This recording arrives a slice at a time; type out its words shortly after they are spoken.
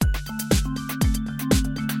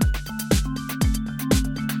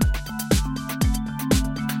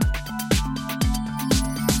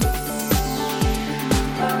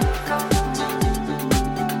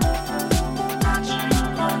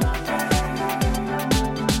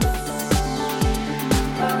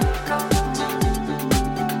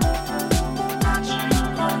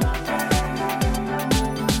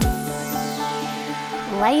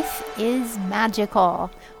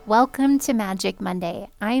magical. Welcome to Magic Monday.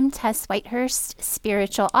 I'm Tess Whitehurst,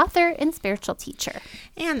 spiritual author and spiritual teacher.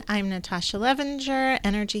 And I'm Natasha Levenger,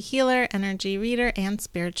 energy healer, energy reader, and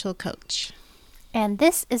spiritual coach. And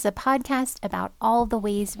this is a podcast about all the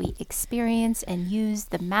ways we experience and use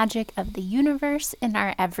the magic of the universe in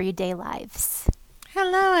our everyday lives.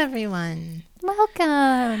 Hello, everyone.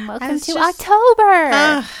 Welcome to October.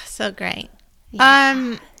 Oh, so great.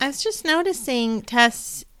 Yeah. I was just noticing,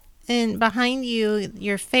 Tess, behind you,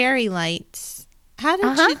 your fairy lights. How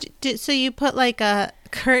did you do? So you put like a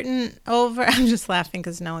curtain over? I'm just laughing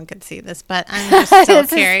because no one could see this, but I'm just so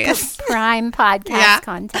curious. Prime podcast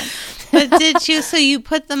content. But so you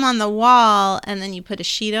put them on the wall and then you put a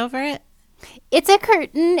sheet over it? It's a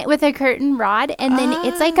curtain with a curtain rod, and then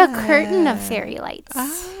it's like a curtain of fairy lights.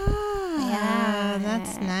 Yeah,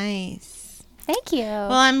 that's nice. Thank you.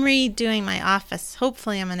 Well, I'm redoing my office.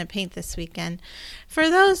 Hopefully, I'm going to paint this weekend. For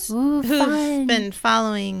those who've been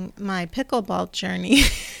following my pickleball journey,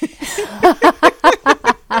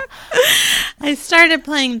 I started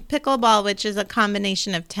playing pickleball, which is a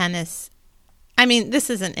combination of tennis. I mean, this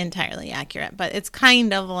isn't entirely accurate, but it's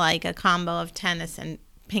kind of like a combo of tennis and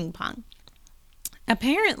ping pong.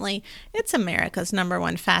 Apparently, it's America's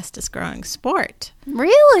 #1 fastest growing sport.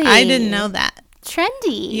 Really? I didn't know that.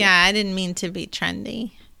 Trendy. Yeah, I didn't mean to be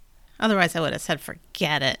trendy. Otherwise, I would have said,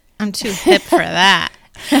 forget it. I'm too hip for that.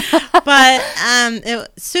 But it was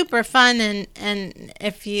super fun. And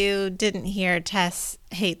if you didn't hear, Tess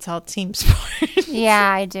hates all team sports. Yeah,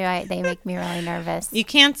 I do. They make me really nervous. You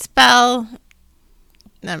can't spell...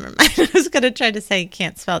 Never mind. I was going to try to say you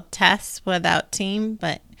can't spell Tess without team,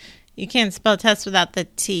 but you can't spell Tess without the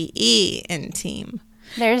T-E in team.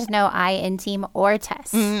 There's no I in team or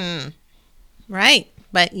Tess. Right.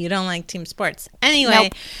 But you don't like team sports. Anyway,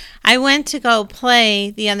 Nope. I went to go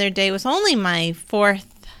play the other day. It was only my 4th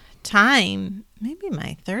time, maybe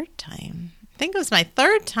my 3rd time. I think it was my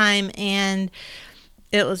 3rd time, and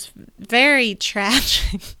it was very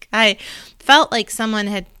tragic. I felt like someone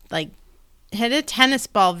had hit a tennis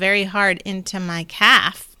ball very hard into my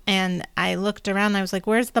calf, and I looked around and I was like,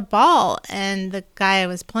 where's the ball? And the guy I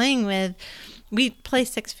was playing with, we play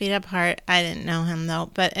 6 feet apart. I didn't know him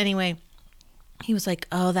though, but anyway, he was like,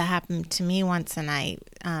 oh, that happened to me once, and I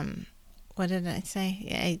what did I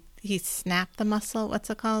say? He snapped the muscle. What's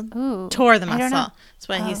it called? Ooh, tore the muscle. That's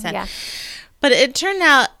what he said. Yeah. But it turned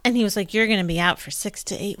out, and he was like, you're going to be out for 6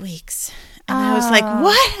 to 8 weeks. And I was like,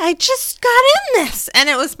 what? I just got in this. And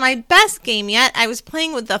it was my best game yet. I was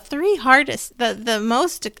playing with the 3 hardest, the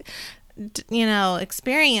most,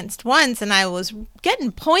 experienced ones. And I was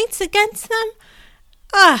getting points against them.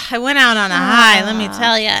 I went out on a high, let me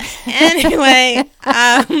tell you. Anyway,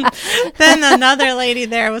 then another lady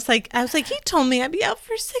there was like, I was like, he told me I'd be out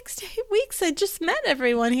for 6 to 8 weeks. I just met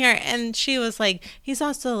everyone here. And she was like, he's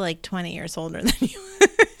also like 20 years older than you.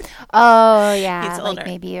 Oh, yeah. He's older. Like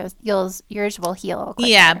maybe yours will heal quicker.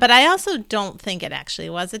 Yeah, but I also don't think it actually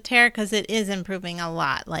was a tear because it is improving a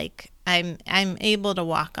lot. Like I'm able to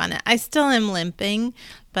walk on it. I still am limping,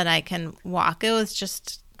 but I can walk. It was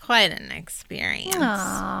just quite an experience.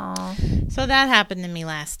 Aww. So that happened to me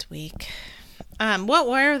last week. What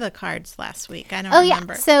were the cards last week? I don't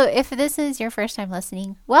remember. Yeah. So if this is your first time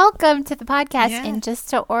listening, welcome to the podcast. Yeah. And just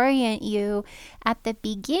to orient you, at the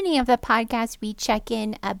beginning of the podcast, we check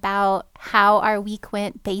in about how our week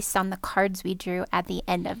went based on the cards we drew at the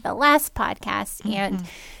end of the last podcast. And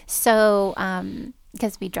so,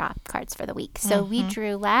 because we draw cards for the week. So we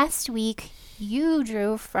drew last week, you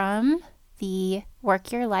drew from the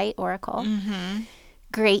Work Your Light Oracle.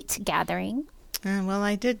 Great Gathering. Well,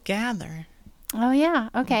 I did gather. Oh, yeah.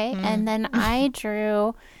 Okay. And then I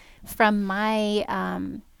drew from my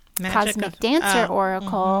Cosmic Dancer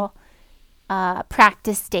Oracle,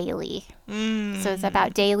 Practice Daily. So it's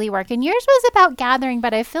about daily work. And yours was about gathering,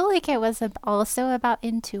 but I feel like it was also about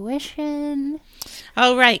intuition.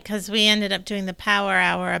 Oh, right, because we ended up doing the power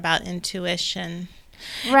hour about intuition.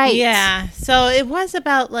 Right. Yeah. So it was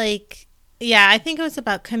about I think it was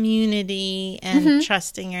about community and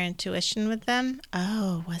trusting your intuition with them.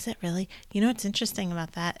 Oh, was it really? You know what's interesting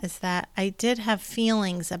about that is that I did have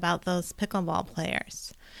feelings about those pickleball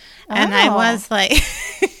players. And I was like...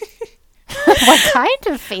 What kind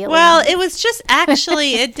of feeling? Well, it was just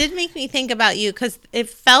actually, it did make me think about you because it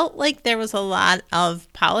felt like there was a lot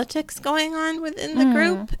of politics going on within the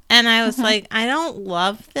group. And I was like, I don't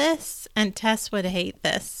love this. And Tess would hate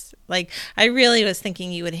this. Like, I really was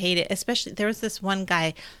thinking you would hate it. Especially, there was this one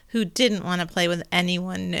guy who didn't want to play with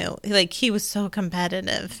anyone new. Like, he was so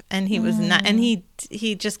competitive. And he was not, and he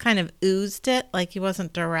just kind of oozed it. Like, he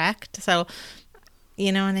wasn't direct. So...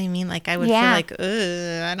 You know what I mean? Like I would feel like, ugh,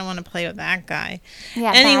 I don't want to play with that guy.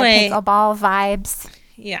 Yeah. Anyway, bad pickleball vibes.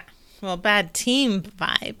 Yeah. Well, bad team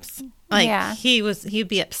vibes. Like he'd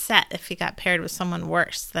be upset if he got paired with someone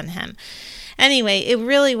worse than him. Anyway, it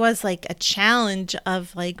really was like a challenge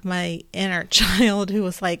of like my inner child who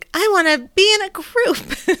was like, I want to be in a group.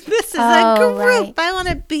 This is a group. Right. I want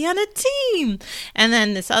to be on a team. And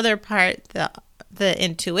then this other part, the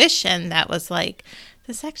intuition that was like,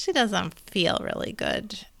 this actually doesn't feel really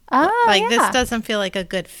good. Oh, like this doesn't feel like a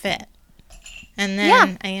good fit. And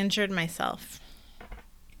then I injured myself.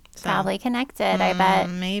 So, probably connected, I bet.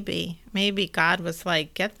 Maybe God was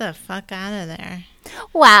like, get the fuck out of there.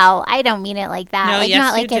 Wow, I don't mean it like that. No, like yes,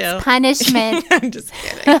 not like it's punishment. I'm just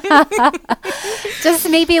kidding. Just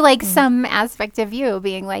maybe like some aspect of you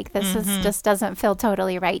being like, this is just doesn't feel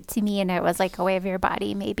totally right to me, and it was like a way of your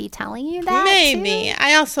body maybe telling you that. Maybe. Too?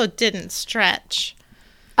 I also didn't stretch.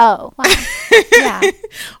 Oh, wow. Yeah.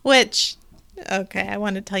 Which, okay, I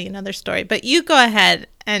want to tell you another story, but you go ahead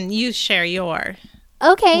and you share your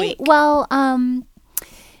week. Well,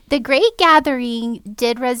 the Great Gathering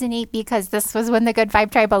did resonate because this was when the Good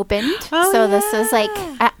Vibe Tribe opened. This was like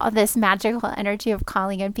this magical energy of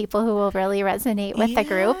calling in people who will really resonate with the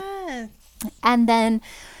group. And then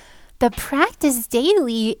the practice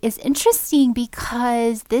daily is interesting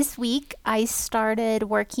because this week I started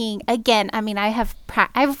working again. I mean, I've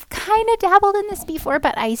kind of dabbled in this before,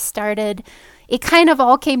 but it kind of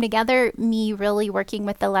all came together, me really working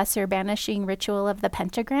with the lesser banishing ritual of the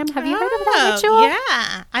pentagram. Have you heard of that ritual?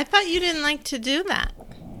 Yeah. I thought you didn't like to do that.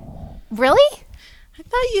 Really? I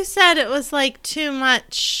thought you said it was like too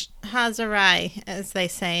much Hazarai, as they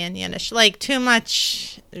say in Yiddish, like too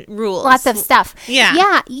much rules. Lots of stuff. Yeah.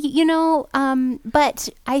 Yeah, but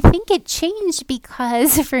I think it changed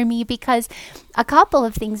because a couple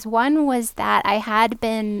of things. One was that I had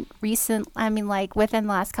been within the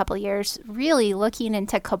last couple of years, really looking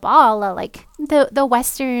into Kabbalah, like the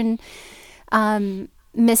Western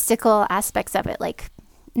mystical aspects of it, like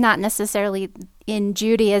not necessarily in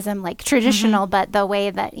Judaism, like traditional, but the way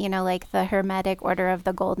that, like the Hermetic Order of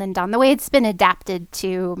the Golden Dawn, the way it's been adapted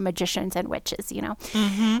to magicians and witches,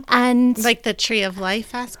 And like the Tree of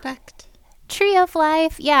Life aspect? Tree of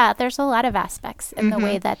Life, yeah, there's a lot of aspects in the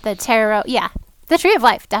way that the tarot, the Tree of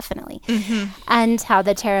Life, definitely. And how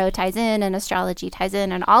the tarot ties in and astrology ties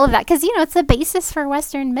in and all of that. Because, it's the basis for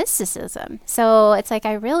Western mysticism. So it's like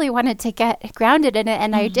I really wanted to get grounded in it.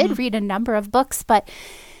 And I did read a number of books, but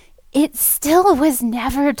it still was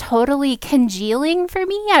never totally congealing for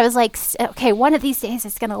me. I was like, okay, one of these days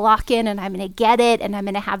it's going to lock in and I'm going to get it and I'm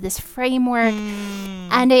going to have this framework.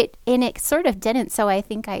 And it sort of didn't. So I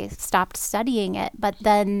think I stopped studying it. But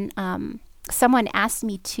then someone asked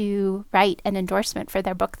me to write an endorsement for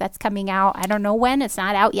their book that's coming out. I don't know when. It's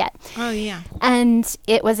not out yet. Oh, yeah. And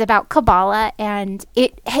it was about Kabbalah, and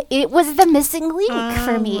it was the missing link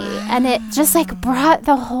for me. Wow. And it just like brought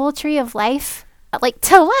the whole Tree of Life like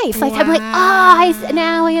to life. Like I'm like,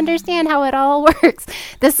 now I understand how it all works.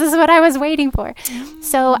 This is what I was waiting for.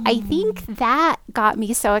 So I think that got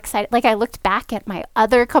me so excited. Like I looked back at my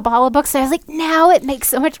other Kabbalah books, and I was like, now it makes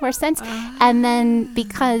so much more sense. And then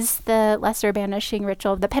because the lesser banishing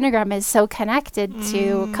ritual of the pentagram is so connected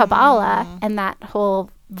to Kabbalah and that whole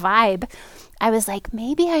vibe, I was like,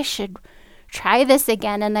 maybe I should try this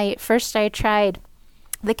again. And I tried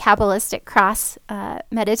the Kabbalistic cross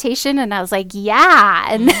meditation, and I was like,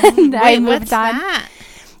 and then I moved on. That?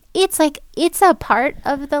 It's a part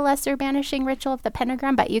of the lesser banishing ritual of the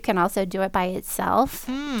pentagram, but you can also do it by itself.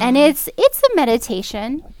 And it's a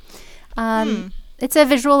meditation. It's a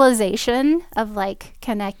visualization of like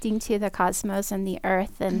connecting to the cosmos and the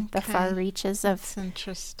earth and the far reaches of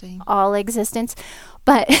all existence.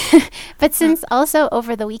 But since also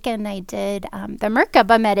over the weekend I did the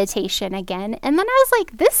Merkaba meditation again, and then I was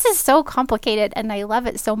like, this is so complicated and I love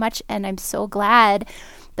it so much, and I'm so glad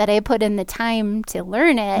that I put in the time to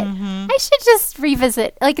learn it. I should just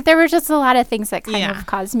revisit. Like there were just a lot of things that kind of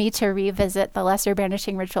caused me to revisit the lesser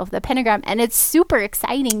banishing ritual of the pentagram, and it's super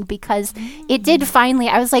exciting because it did finally.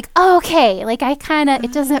 I was like, oh, okay, like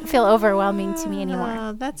it doesn't feel overwhelming to me anymore.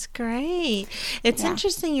 Oh, that's great. It's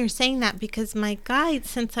interesting you're saying that because my guides,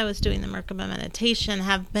 since I was doing the Merkaba meditation,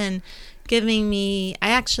 have been giving me.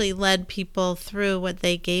 I actually led people through what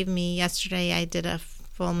they gave me yesterday. I did a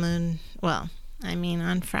full moon.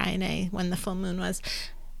 On Friday when the full moon was,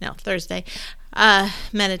 Thursday,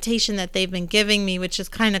 meditation that they've been giving me, which is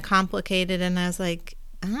kind of complicated. And I was like,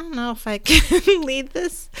 I don't know if I can lead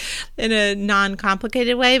this in a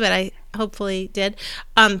non-complicated way, but I hopefully did.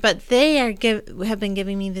 But they have been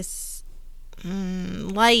giving me this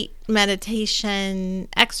light meditation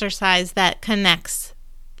exercise that connects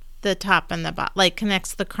the top and the bottom, like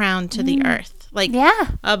connects the crown to the earth, like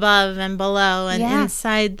above and below and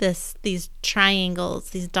inside these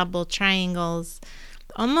triangles, these double triangles,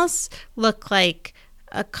 almost look like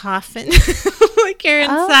a coffin, like you're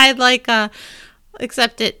inside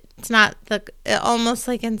except it's not almost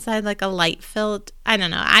like inside like a light filled. I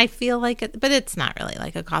don't know. I feel like it, but it's not really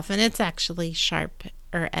like a coffin. It's actually sharp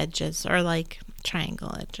or edges or like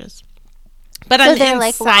triangle edges. But so they're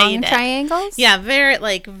like long triangles? Yeah, very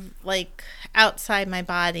like outside my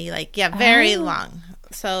body, like very long.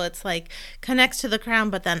 So it's like connects to the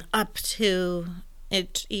crown, but then up to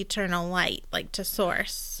eternal light, like to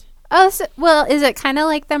source. Oh, well, is it kind of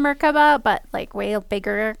like the Merkaba, but like way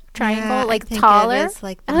bigger triangle, like taller? It is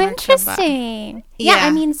like the Merkaba. Interesting. Yeah,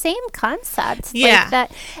 I mean, same concept. Yeah. Like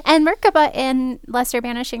that. And Merkaba and Lesser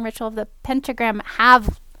Banishing Ritual of the Pentagram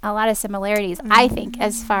have a lot of similarities, I think,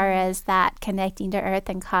 as far as that connecting to Earth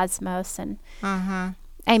and cosmos. And I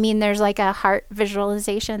mean, there's like a heart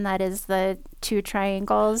visualization that is the two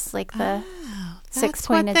triangles, like the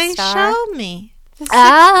six-pointed star. That's what they showed me. The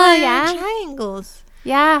six-pointed triangles.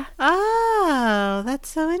 Yeah. Oh, that's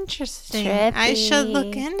so interesting. Trippy. I should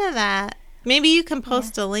look into that. Maybe you can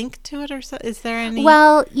post a link to it or so. Is there any?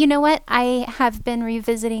 Well, you know what? I have been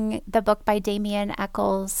revisiting the book by Damien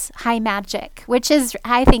Eccles, High Magic, which is,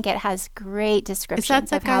 I think it has great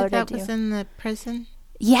descriptions of how to do. Is that the guy that was in the prison?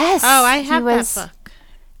 Yes. Oh, I have that book.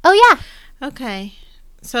 Oh, yeah. Okay.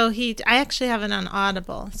 So I actually have it on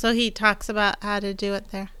Audible. So he talks about how to do it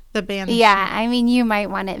there. The banishing. Yeah, I mean, you might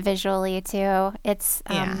want it visually too. It's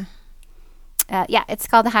it's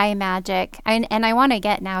called High Magic, and I want to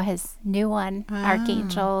get now his new one,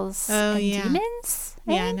 Archangels and Demons.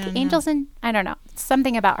 I think Angels and I don't know,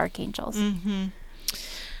 something about archangels.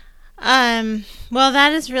 Well,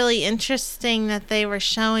 that is really interesting that they were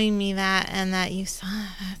showing me that and that you saw.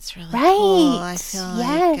 That's really cool. I feel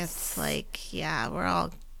like it's like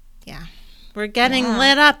we're getting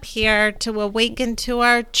lit up here to awaken to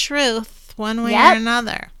our truth one way or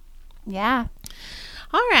another. Yeah.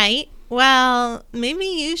 All right. Well, maybe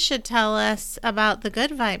you should tell us about the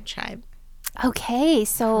Good Vibe Tribe. Okay.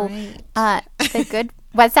 So, the good,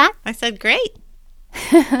 what's that? I said great.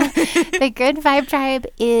 The Good Vibe Tribe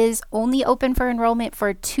is only open for enrollment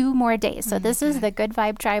for 2 more days. So this is the Good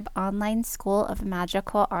Vibe Tribe Online School of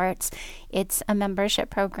Magical Arts. It's a membership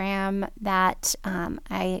program that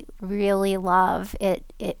I really love.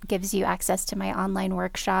 It gives you access to my online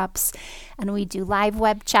workshops, and we do live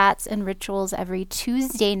web chats and rituals every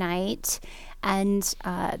Tuesday night. And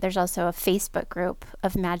there's also a Facebook group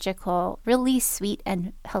of magical, really sweet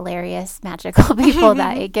and hilarious magical people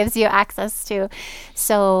that it gives you access to.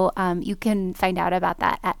 So you can find out about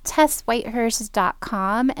that at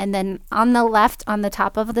TessWhitehurst.com. And then on the left, on the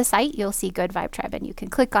top of the site, you'll see Good Vibe Tribe. And you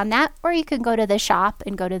can click on that, or you can go to the shop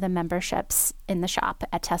and go to the memberships in the shop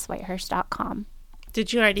at TessWhitehurst.com.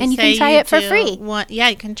 Did you already and say you can try it for free?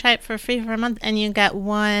 You can try it for free for a month, and you get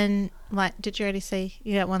one. Did you already say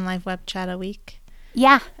you get one live web chat a week?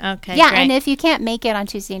 Yeah. Okay. Yeah, great. and if you can't make it on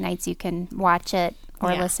Tuesday nights, you can watch it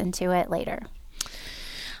or listen to it later.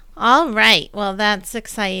 All right. Well, that's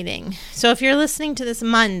exciting. So if you're listening to this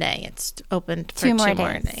Monday, it's open for 2 more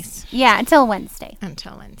days. Yeah, until Wednesday.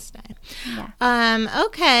 Yeah.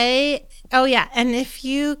 Okay. Oh, yeah. And if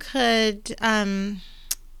you could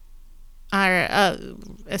also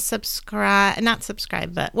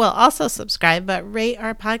subscribe, but rate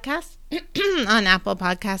our podcast on Apple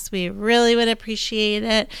Podcasts. We really would appreciate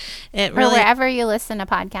it. Or wherever you listen to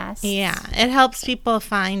podcasts. Yeah, it helps people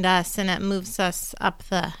find us, and it moves us up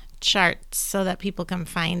the charts so that people can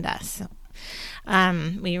find us.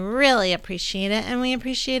 We really appreciate it, and we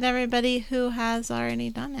appreciate everybody who has already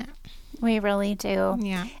done it. We really do.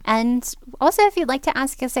 Yeah. And also, if you'd like to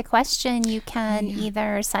ask us a question, you can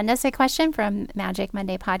either send us a question from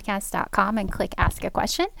magicmondaypodcast.com and click Ask a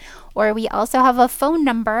Question, or we also have a phone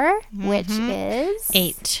number, which is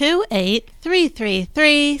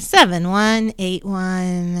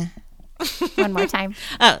 828-333-7181. One more time.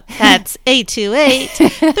 Oh, that's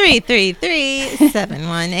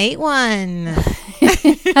 828-333-7181.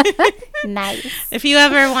 Nice. If you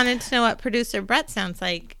ever wanted to know what producer Brett sounds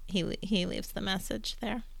like, he leaves the message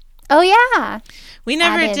there. Oh, yeah. We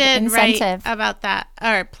never did write about that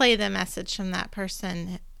or play the message from that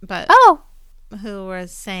person, but who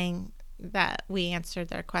was saying that we answered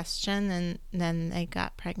their question and then they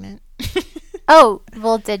got pregnant. Oh,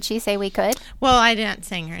 well, did she say we could? Well, I didn't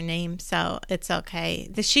sing her name, so it's okay.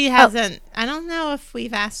 She hasn't. I don't know if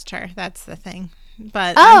we've asked her. That's the thing.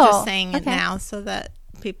 But I'm just saying it now so that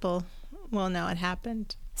people will know it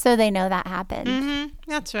happened. so they know that happened.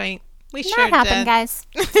 That's right. We That sure happened, did. guys.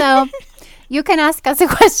 So you can ask us a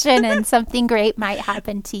question and something great might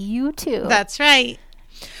happen to you too. That's right.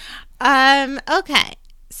 Okay.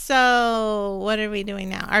 So what are we doing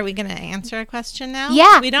now? Are we going to answer a question now?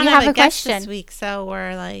 Yeah, We don't we have have a a guest question. this week, so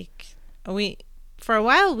we're like, for a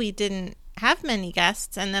while we didn't have many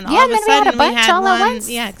guests, and then all Yeah, of a and then we had a sudden we bunch had all at one. once.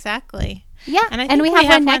 Yeah, exactly. Yeah, I and think we have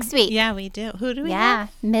one next week. Yeah, we do. Who do we have?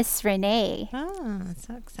 Yeah, Miss Renee. Oh, that's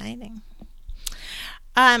so exciting.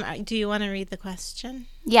 Do you want to read the question?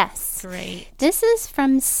 Yes. Great. This is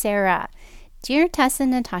from Sarah. Dear Tess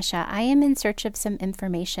and Natasha, I am in search of some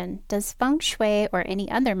information. Does feng shui or any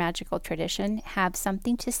other magical tradition have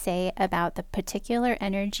something to say about the particular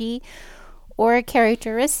energy or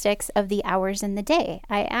characteristics of the hours in the day?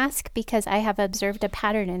 I ask because I have observed a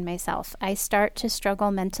pattern in myself. I start to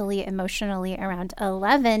struggle mentally, emotionally around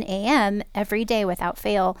 11 a.m. every day without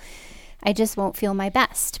fail. I just won't feel my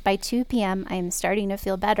best. By 2 p.m., I am starting to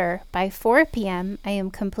feel better. By 4 p.m., I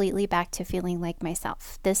am completely back to feeling like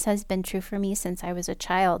myself. This has been true for me since I was a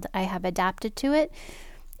child. I have adapted to it,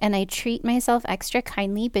 and I treat myself extra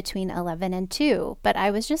kindly between 11 and 2. But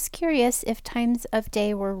I was just curious if times of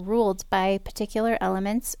day were ruled by particular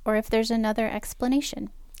elements or if there's another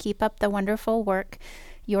explanation. Keep up the wonderful work.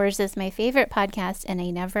 Yours is my favorite podcast, and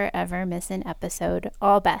I never, ever miss an episode.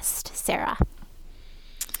 All best, Sarah.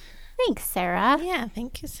 Thanks, Sarah. Yeah,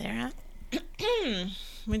 thank you, Sarah.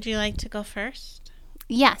 Would you like to go first?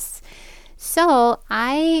 Yes. So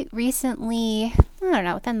I recently, I don't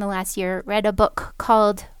know, within the last year, read a book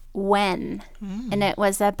called When, and it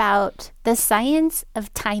was about the science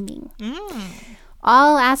of timing.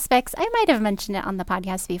 All aspects, I might have mentioned it on the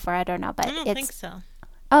podcast before, I don't know, but I don't think so.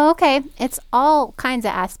 Oh, okay. It's all kinds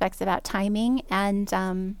of aspects about timing, and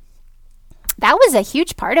that was a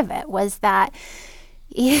huge part of it, was that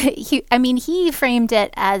he framed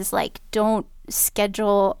it as like, don't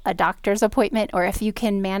schedule a doctor's appointment, or if you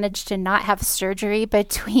can manage to not have surgery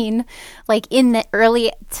between like in the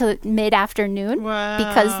early to mid afternoon,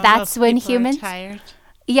 because that's when humans tired.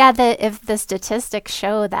 if the statistics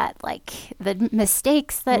show that like the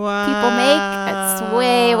mistakes that people make, it's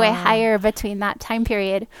way higher between that time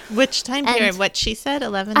period. Which time period? What she said,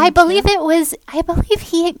 11. I believe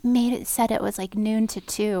he said it was like noon to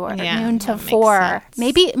 2 or noon to 4.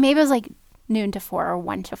 Maybe it was like noon to 4 or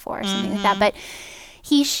 1 to 4 or something like that. But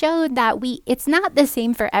he showed that it's not the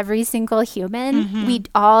same for every single human. We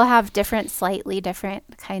all have slightly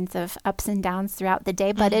different kinds of ups and downs throughout the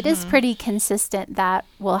day, but it is pretty consistent that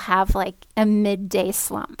we'll have like a midday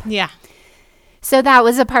slump. Yeah. So that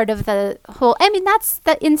was a part of the whole, that's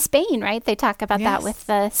in Spain, right? They talk about that with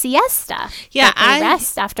the siesta. Yeah. They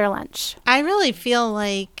rest after lunch. I really feel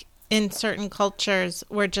like in certain cultures,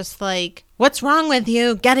 we're just like, what's wrong with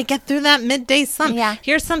you? Got to get through that midday slump. Yeah.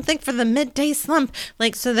 Here's something for the midday slump,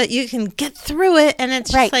 like so that you can get through it. And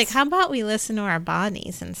it's just like, how about we listen to our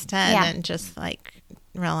bodies instead and just like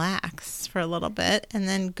relax for a little bit and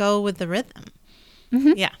then go with the rhythm.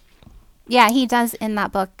 Yeah. Yeah, he does in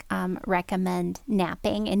that book recommend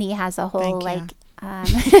napping, and he has a whole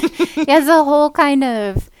he has a whole kind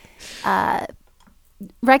of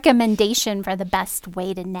recommendation for the best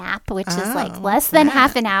way to nap, which is like less than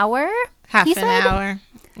half an hour. Half an hour.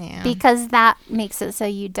 Yeah. Because that makes it so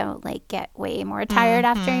you don't like get way more tired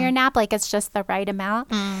after your nap. Like it's just the right amount.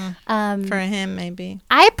 For him, maybe.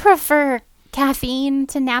 I prefer caffeine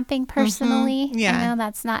to napping personally. Yeah. I know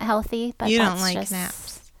that's not healthy, but you that's don't like just,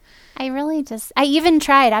 naps. I even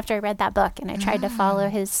tried after I read that book, and I tried to follow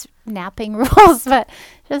his napping rules, but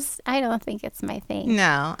I don't think it's my thing.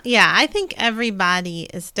 No. Yeah, I think everybody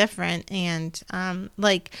is different, and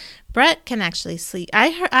like Brett can actually sleep.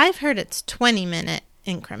 I've heard it's 20-minute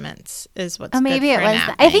increments is what's maybe good for it was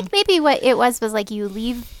napping. I think maybe what it was like you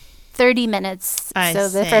leave 30 minutes, so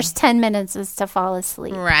the first 10 minutes is to fall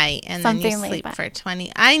asleep. Right, and something then you like sleep that. for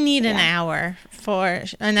 20. I need an hour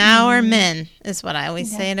min is what I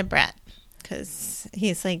always say to Brett, because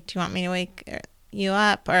he's like, do you want me to wake you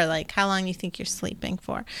up, or like how long you think you're sleeping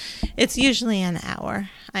for? It's usually an hour.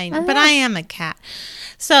 I know, but I am a cat.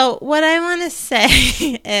 So what I want to say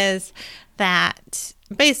is that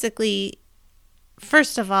basically,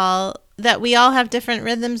 first of all, that we all have different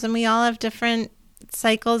rhythms and we all have different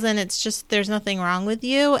cycles, and it's just, there's nothing wrong with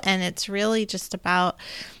you, and it's really just about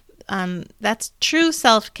that's true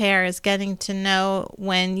self-care, is getting to know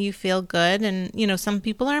when you feel good. And some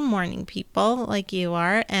people are morning people like you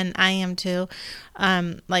are, and I am too.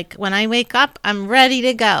 Like when I wake up, I'm ready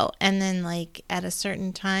to go, and then like at a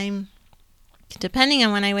certain time, depending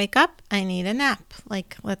on when I wake up, I need a nap,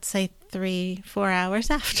 like let's say 3-4 hours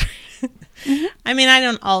after. I mean, I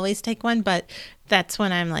don't always take one, but that's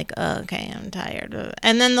when I'm like, oh, okay, I'm tired.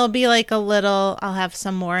 And then there'll be like I'll have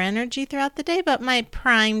some more energy throughout the day, but my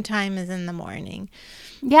prime time is in the morning.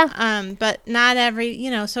 Yeah. But not every,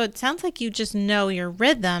 so it sounds like you just know your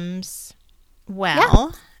rhythms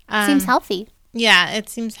well. Yeah. Seems healthy. Yeah, it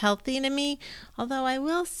seems healthy to me. Although I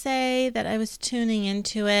will say that I was tuning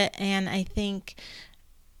into it, and I think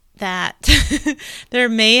that there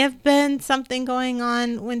may have been something going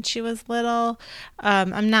on when she was little.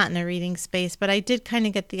 I'm not in a reading space, but I did kind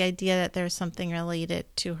of get the idea that there's something related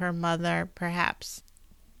to her mother, perhaps.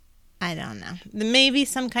 I don't know. Maybe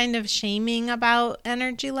some kind of shaming about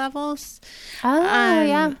energy levels. Oh,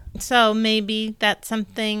 yeah. So maybe that's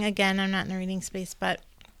something. Again, I'm not in a reading space, but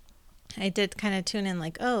I did kind of tune in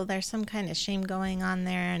like, oh, there's some kind of shame going on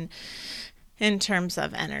there, and in terms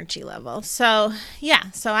of energy level. So,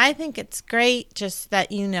 yeah. So I think it's great just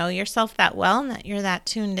that you know yourself that well and that you're that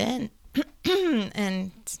tuned in.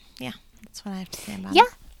 And yeah, that's what I have to say about it. Yeah.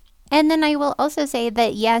 And then I will also say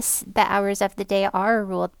that, yes, the hours of the day are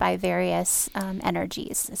ruled by various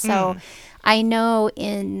energies. So I know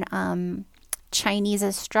in Chinese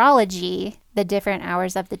astrology, the different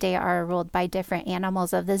hours of the day are ruled by different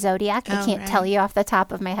animals of the zodiac. I can't tell you off the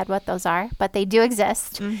top of my head what those are, but they do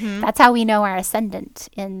exist. That's how we know our ascendant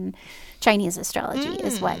in Chinese astrology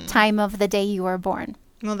is what time of the day you were born.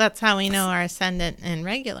 Well, that's how we know our ascendant in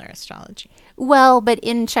regular astrology. Well, but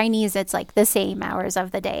in Chinese, it's like the same hours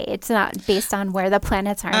of the day. It's not based on where the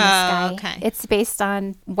planets are in the sky. Okay. It's based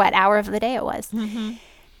on what hour of the day it was.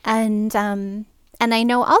 And I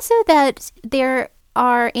know also that there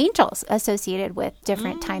are angels associated with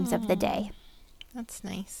different times of the day. That's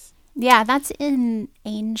nice. Yeah, that's in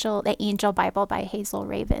the Angel Bible by Hazel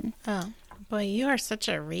Raven. Oh, boy, you are such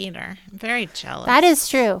a reader. I'm very jealous. That is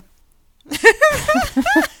true.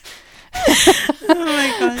 Oh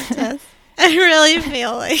my God, Tess. I really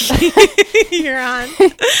feel like you're on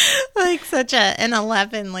like such an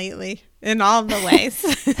 11 lately in all the ways.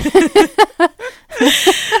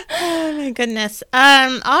 Oh my goodness.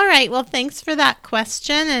 All right. Well, thanks for that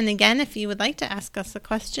question. And again, if you would like to ask us a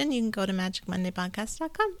question, you can go to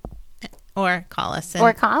magicmondaybodcast.com or call us.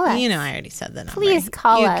 Or call us. I already said the number. Please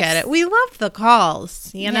call us. You get it. We love the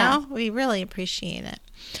calls, know? We really appreciate it.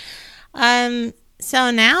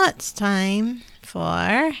 So now it's time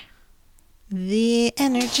for the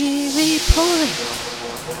energy report.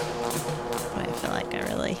 Boy, I feel like I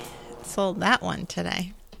really sold that one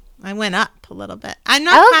today. I went up a little bit. I'm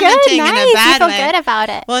not commenting in a bad way. You feel good about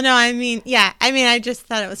it. Well, no, I just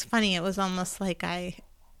thought it was funny. It was almost like I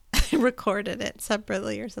recorded it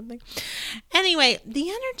separately or something. Anyway, the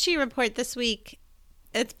energy report this week,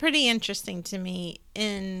 it's pretty interesting to me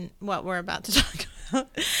in what we're about to talk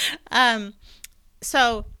about.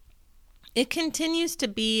 So it continues to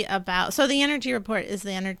be about, so the energy report is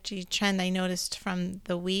the energy trend I noticed from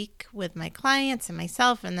the week with my clients and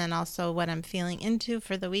myself, and then also what I'm feeling into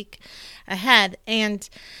for the week ahead. And,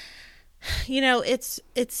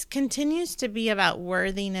 it's continues to be about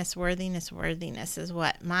worthiness is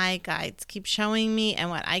what my guides keep showing me,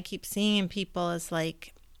 and what I keep seeing in people is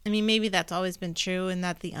like, maybe that's always been true, and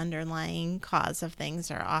that the underlying cause of things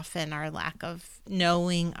are often our lack of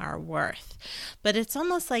knowing our worth. But it's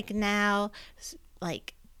almost like now,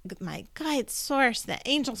 like my guide source, the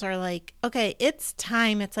angels are like, okay, it's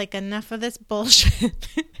time. It's like enough of this bullshit.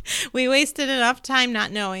 We wasted enough time not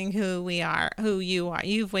knowing who we are, who you are.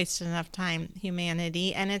 You've wasted enough time,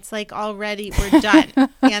 humanity. And it's like already we're done, Why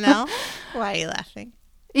are you laughing?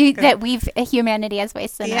 That humanity has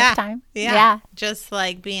wasted enough time. Yeah. Just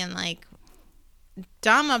like being like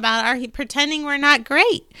dumb about pretending we're not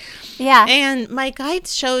great. Yeah. And my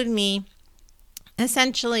guides showed me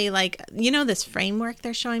essentially like, this framework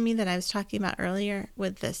they're showing me that I was talking about earlier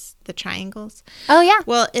with the triangles. Oh, yeah.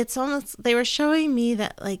 Well, it's almost, they were showing me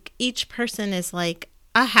that like each person is like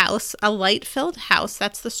a house, a light-filled house.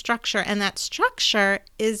 That's the structure. And that structure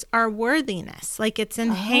is our worthiness. Like it's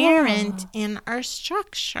inherent in our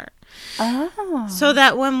structure. Oh. So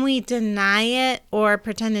that when we deny it or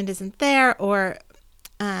pretend it isn't there or,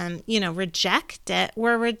 reject it,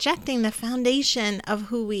 we're rejecting the foundation of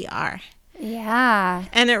who we are. Yeah.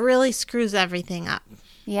 And it really screws everything up.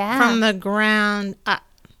 Yeah. From the ground up.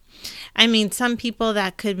 Some people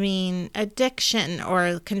that could mean addiction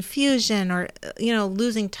or confusion or,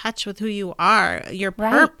 losing touch with who you are, your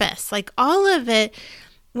purpose, like all of it.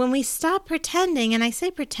 When we stop pretending, and I say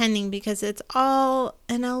pretending because it's all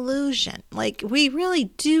an illusion. Like we really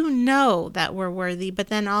do know that we're worthy, but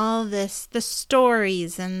then all this, the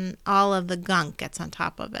stories and all of the gunk gets on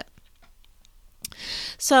top of it.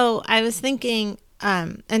 So I was thinking,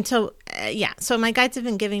 so my guides have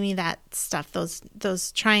been giving me that stuff,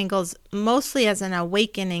 those triangles, mostly as an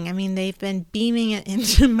awakening. I mean, they've been beaming it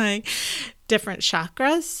into my different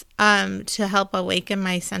chakras to help awaken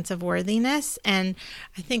my sense of worthiness. And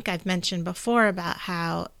I think I've mentioned before about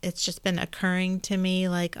how it's just been occurring to me,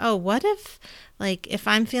 like, oh, what if, like, if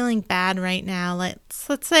I'm feeling bad right now,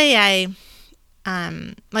 let's say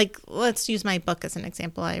let's use my book as an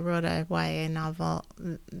example. I wrote a YA novel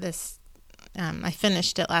I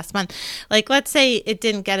finished it last month. Like, let's say it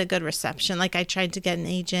didn't get a good reception. Like, I tried to get an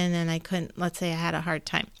agent and I couldn't. Let's say I had a hard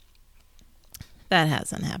time. That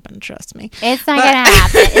hasn't happened, trust me. It's not going to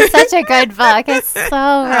happen. It's such a good book. It's so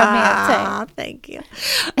romantic. Oh, thank you.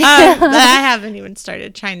 But I haven't even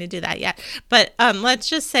started trying to do that yet. But let's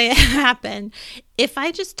just say it happened. If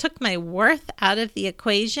I just took my worth out of the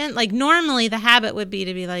equation, like normally the habit would be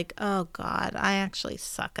to be like, oh God, I actually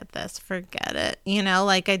suck at this. Forget it. You know,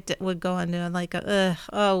 like would go into like,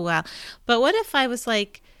 oh, wow. But what if I was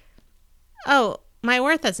like, oh, my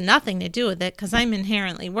worth has nothing to do with it because I'm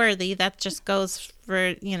inherently worthy. That just goes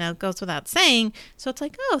without saying. So it's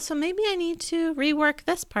like, oh, so maybe I need to rework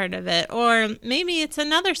this part of it. Or maybe it's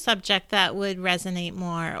another subject that would resonate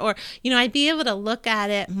more. Or, I'd be able to look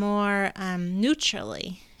at it more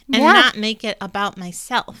neutrally and not make it about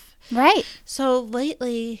myself. Right. So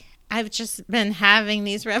lately, I've just been having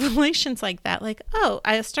these revelations like that. Like, oh,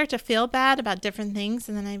 I start to feel bad about different things.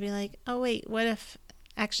 And then I'd be like, oh, wait, what if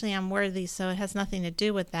actually I'm worthy, so it has nothing to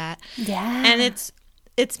do with that. Yeah. And it's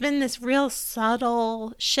been this real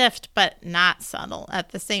subtle shift, but not subtle at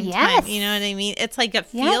the same time. You know what I mean? It's like it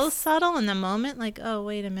feels subtle in the moment, like, oh,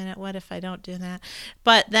 wait a minute, what if I don't do that?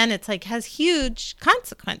 But then it's like has huge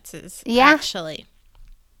consequences, actually.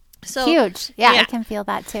 So huge. Yeah, I can feel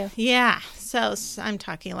that too. Yeah. So I'm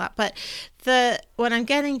talking a lot, but what I'm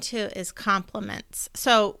getting to is compliments.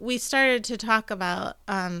 So we started to talk about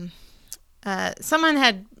someone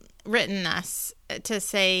had written us to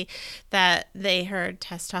say that they heard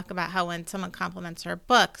Tess talk about how when someone compliments her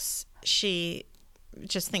books, she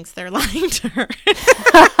just thinks they're lying to her.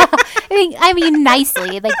 I mean,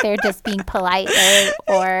 nicely, like they're just being polite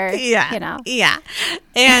or Yeah.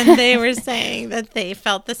 And they were saying that they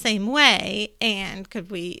felt the same way. And could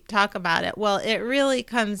we talk about it? Well, it really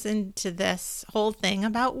comes into this whole thing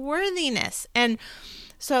about worthiness. And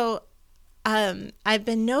so I've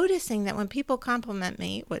been noticing that when people compliment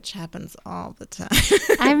me, which happens all the time.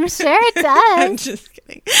 I'm sure it does. I'm just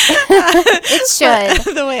kidding. It should.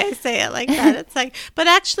 But the way I say it like that, it's like, but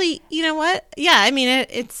actually, you know what? Yeah, I mean,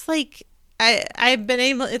 it's like I've been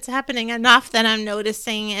able, it's happening enough that I'm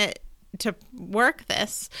noticing it to work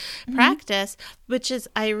this practice, which is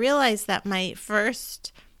I realize that my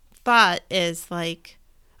first thought is like,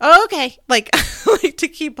 oh, okay, like to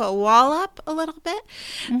keep a wall up a little bit,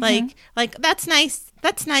 like that's nice,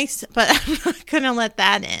 but I'm not gonna let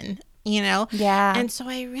that in, Yeah. And so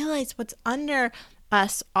I realized what's under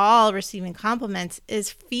us all receiving compliments is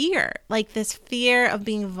fear, like this fear of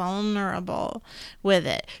being vulnerable with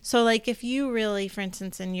it. So like if you really, for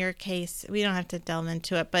instance, in your case, we don't have to delve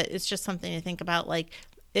into it, but it's just something to think about. Like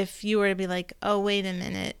if you were to be like, oh, wait a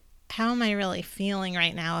minute, how am I really feeling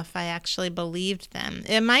right now if I actually believed them?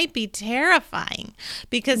 It might be terrifying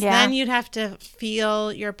because then you'd have to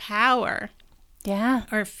feel your power. Yeah.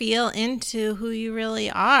 Or feel into who you really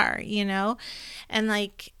are, And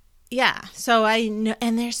like, yeah. So I know,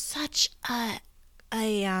 and there's such a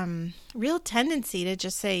real tendency to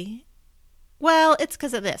just say, well, it's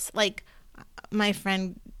because of this. Like my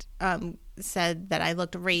friend said that I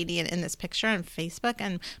looked radiant in this picture on Facebook.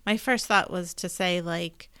 And my first thought was to say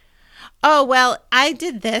like, oh, well, I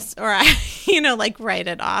did this, or I, like write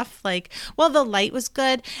it off. Like, well, the light was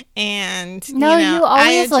good. And no, you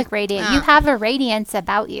always look radiant. You have a radiance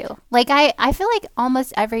about you. Like, I feel like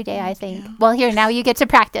almost every day I think, well, here, now you get to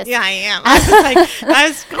practice. Yeah, I am. I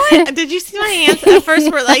was going, did you see my hands at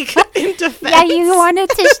first were like in defense? Yeah, you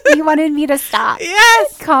wanted me to stop.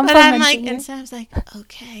 Yes. But I'm like, and so I was like,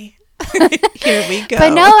 okay. Here we go.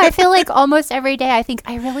 But no, I feel like almost every day I think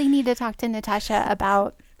I really need to talk to Natasha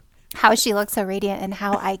about how she looks so radiant and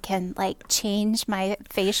how I can like change my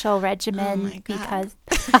facial regimen because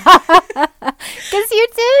you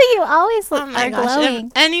do. You always look glowing.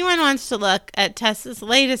 If anyone wants to look at Tessa's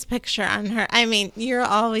latest picture on her, I mean, you're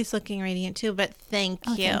always looking radiant too, but thank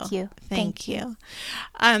you. Thank you.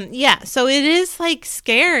 Yeah, so it is like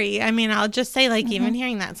scary. I mean, I'll just say like even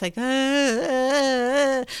hearing that, it's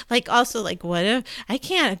like also like what if I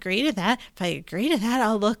can't agree to that? If I agree to that,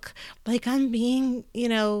 I'll look like I'm being,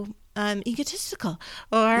 egotistical,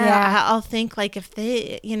 or I'll think like if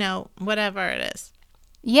they, whatever it is.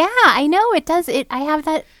 Yeah, I know it does. I have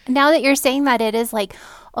that now that you're saying that. It is like,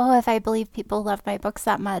 oh, if I believe people love my books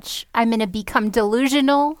that much, I'm going to become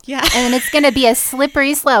delusional. Yeah. And then it's going to be a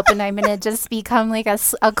slippery slope and I'm going to just become like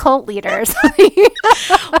a cult leader or something.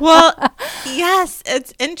 Well, yes,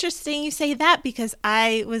 it's interesting you say that because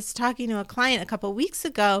I was talking to a client a couple weeks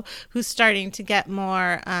ago who's starting to get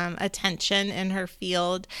more attention in her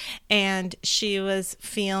field, and she was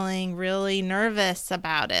feeling really nervous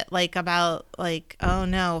about it, like, oh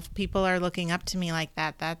no, if people are looking up to me like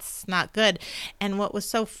that, that's not good. And what was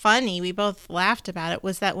so funny, we both laughed about it,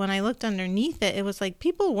 was that when I looked underneath it, it was like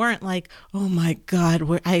people weren't like, oh my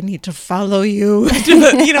God, I need to follow you.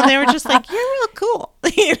 They were just like, you're real cool.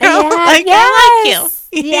 I like you.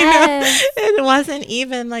 Yes. It wasn't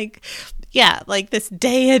even like, like this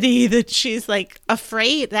deity that she's like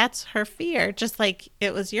afraid. That's her fear. Just like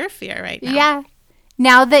it was your fear right now. Yeah.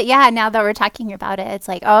 Now that we're talking about it, it's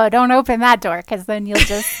like, oh, don't open that door because then you'll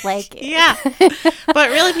just like. Yeah. But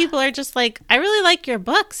really people are just like, I really like your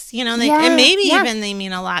books. And maybe even they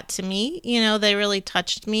mean a lot to me. They really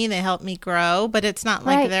touched me. They helped me grow. But it's not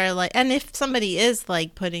like they're like, and if somebody is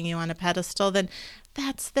like putting you on a pedestal, then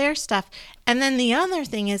that's their stuff. And then the other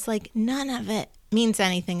thing is like, none of it means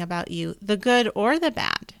anything about you, the good or the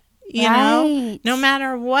bad. You know, no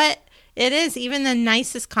matter what it is, even the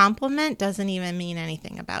nicest compliment doesn't even mean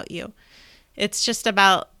anything about you. It's just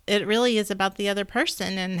it really is about the other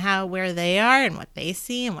person and where they are and what they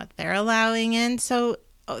see and what they're allowing in. So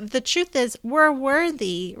the truth is we're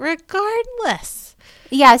worthy regardless.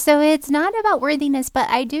 Yeah, so it's not about worthiness, but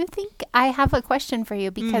I do think I have a question for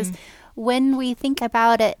you because when we think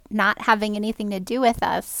about it not having anything to do with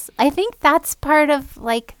us, I think that's part of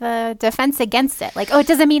like the defense against it. Like, oh, it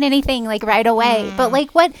doesn't mean anything like right away. But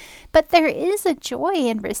like but there is a joy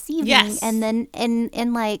in receiving. Yes. And then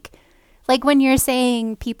in like when you're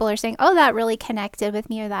saying, people are saying, oh, that really connected with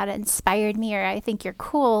me or that inspired me or I think you're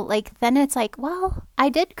cool. Like, then it's like, well, I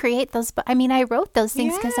did create those. But I mean, I wrote those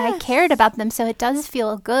things because I cared about them. So it does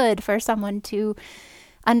feel good for someone to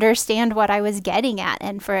understand what I was getting at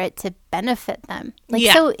and for it to benefit them. Like,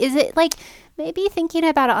 so is it like maybe thinking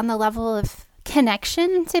about it on the level of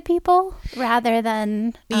connection to people rather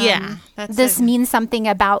than this means something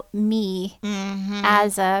about me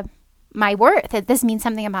as my worth. This means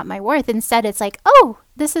something about my worth. Instead, it's like, oh,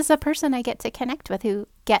 this is a person I get to connect with who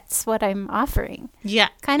gets what I'm offering. Yeah.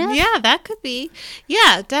 Kind of? Yeah, that could be.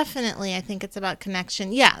 Yeah, definitely. I think it's about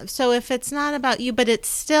connection. Yeah. So if it's not about you, but it's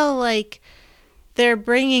still like they're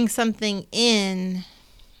bringing something in.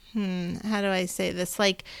 How do I say this?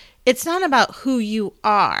 Like, it's not about who you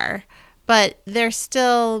are, but they're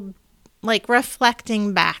still like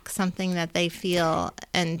reflecting back something that they feel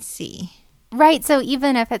and see. Right. So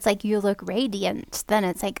even if it's like you look radiant, then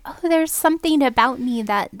it's like, oh, there's something about me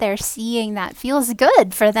that they're seeing that feels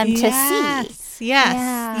good for them to see. Yes.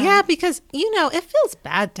 Yeah, because, it feels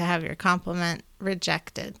bad to have your compliment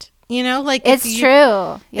rejected. Like it's true.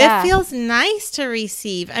 Yeah. It feels nice to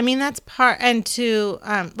receive. I mean, that's part, and to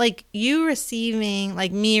like you receiving,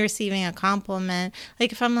 like me receiving a compliment.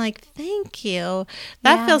 Like if I'm like, thank you,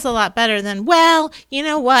 that feels a lot better than, well, you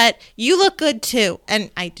know what, you look good too, and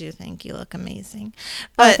I do think you look amazing.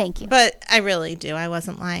 But, thank you. But I really do. I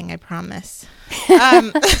wasn't lying. I promise.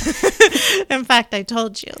 In fact, I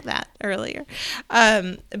told you that earlier.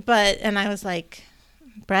 And I was like,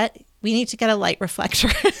 Brett, we need to get a light reflector.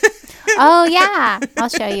 Oh, yeah. I'll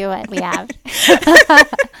show you what we have.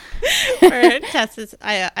 For Tessa's,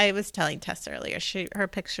 I was telling Tess earlier, her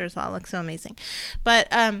pictures all look so amazing.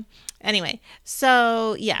 But anyway,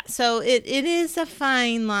 so yeah, so it is a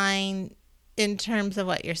fine line in terms of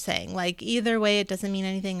what you're saying. Like either way, it doesn't mean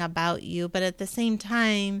anything about you, but at the same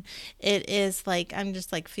time, it is like, I'm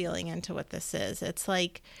just like feeling into what this is. It's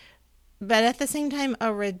like, but at the same time,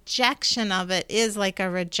 a rejection of it is like a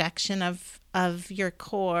rejection of your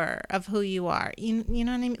core, of who you are. You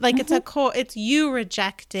know what I mean? Like it's a core, it's you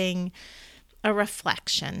rejecting a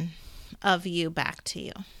reflection of you back to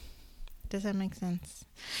you. Does that make sense?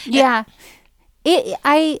 Yeah.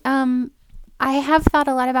 I have thought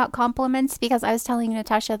a lot about compliments because I was telling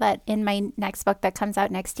Natasha that in my next book that comes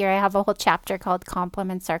out next year, I have a whole chapter called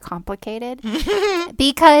Compliments Are Complicated.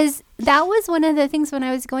 Because that was one of the things when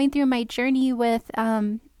I was going through my journey with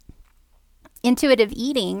intuitive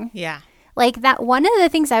eating. Yeah. Like that, one of the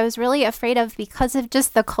things I was really afraid of because of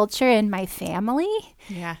just the culture in my family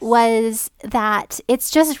was that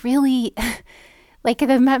it's just really like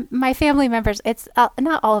my family members, it's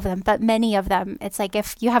not all of them, but many of them, it's like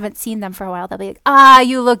if you haven't seen them for a while, they'll be like,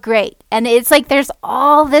 you look great. And it's like there's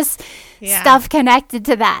all this stuff connected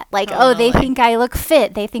to that. Like, they think I look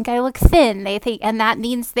fit. They think I look thin. And that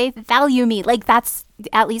means they value me. Like, that's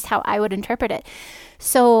at least how I would interpret it.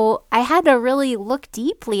 So I had to really look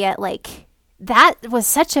deeply at, like, that was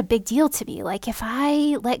such a big deal to me. Like, if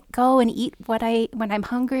I let go and eat when I'm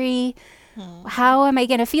hungry, how am I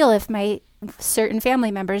going to feel if my certain family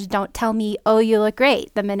members don't tell me, you look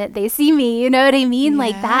great the minute they see me? You know what I mean? Yes.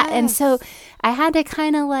 Like that. And so I had to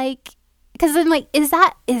kind of like, because I'm like, is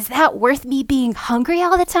that worth me being hungry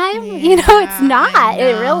all the time? Yeah, you know, it's not.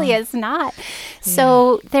 It really is not. Yeah.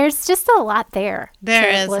 So there's just a lot there. There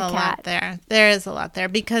is a lot there. There is a lot there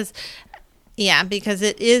because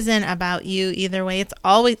it isn't about you either way. It's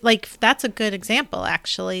always like, that's a good example,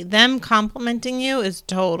 actually. Them complimenting you is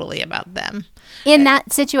totally about them. In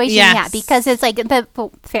that situation, because it's like the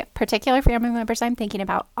particular family members I'm thinking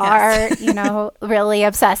about are, really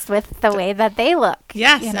obsessed with the way that they look.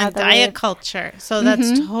 Yes, and diet culture. So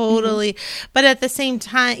that's totally, but at the same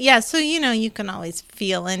time, so, you can always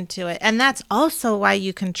feel into it. And that's also why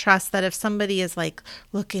you can trust that if somebody is like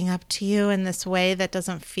looking up to you in this way that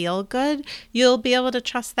doesn't feel good, you'll be able to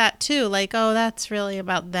trust that too. Like, that's really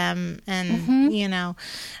about them. And,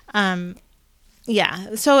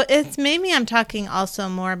 so it's maybe I'm talking also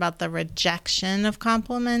more about the rejection of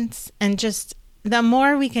compliments, and just the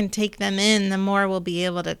more we can take them in, the more we'll be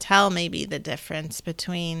able to tell maybe the difference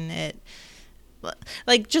between it,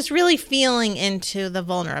 like just really feeling into the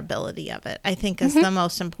vulnerability of it, I think is the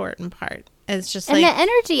most important part. It's just and the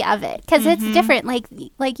energy of it, because it's different.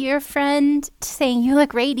 Like your friend saying you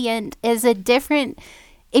look radiant is a different.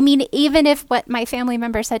 I mean, even if what my family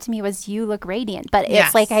member said to me was, you look radiant, but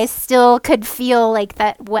it's like I still could feel like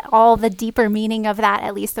that, what all the deeper meaning of that,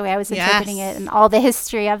 at least the way I was interpreting it and all the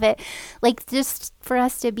history of it, like just for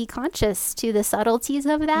us to be conscious to the subtleties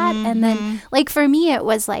of that. And then like for me, it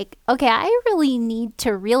was like, okay, I really need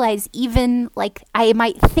to realize, even like I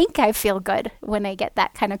might think I feel good when I get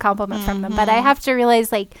that kind of compliment from them, but I have to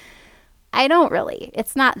realize like, I don't really,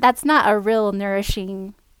 that's not a real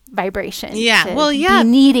nourishing vibration. Be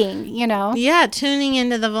needing, tuning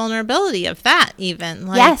into the vulnerability of that, even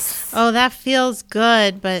like, that feels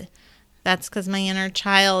good, but that's because my inner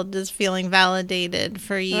child is feeling validated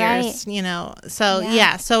for years,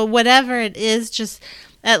 so so whatever it is, just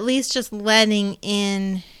at least just letting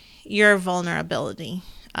in your vulnerability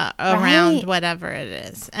around whatever it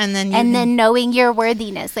is, and then knowing your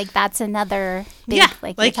worthiness, like that's another big,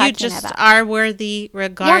 like you just are worthy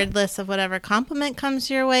regardless of whatever compliment comes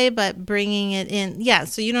your way, but bringing it in,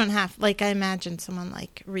 so you don't have, like, I imagine someone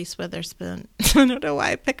like Reese Witherspoon, I don't know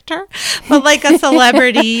why I picked her, but like a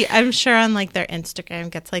celebrity, I'm sure on like their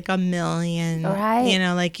Instagram gets like 1 million,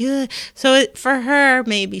 so for her,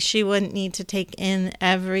 maybe she wouldn't need to take in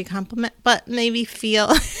every compliment, but maybe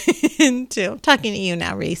feel into, talking to you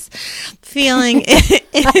now, Reese, feeling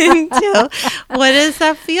into what does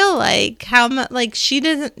that feel like? How much, like, she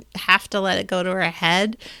doesn't have to let it go to her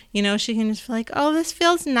head. She can just feel like, this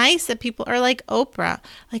feels nice that people are like Oprah.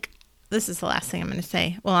 Like, this is the last thing I'm going to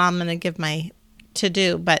say. Well, I'm going to give my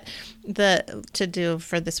to-do, but the to-do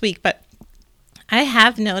for this week. But I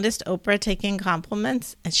have noticed Oprah taking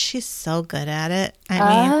compliments, and she's so good at it.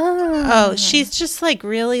 I mean, she's just like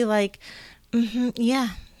really like,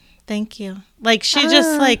 thank you. Like, she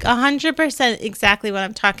just like 100% exactly what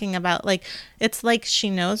I'm talking about. Like, it's like she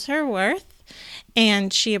knows her worth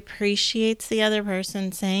and she appreciates the other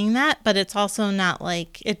person saying that, but it's also not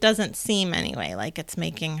like, it doesn't seem anyway like it's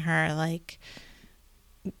making her like,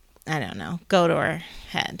 I don't know, go to her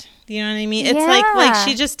head. Do you know what I mean? It's like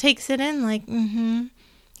she just takes it in like,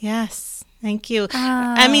 yes. Thank you.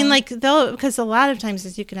 I mean, like, though, because a lot of times,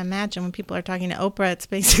 as you can imagine, when people are talking to Oprah, it's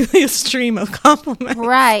basically a stream of compliments.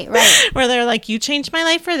 Right. Where they're like, you changed my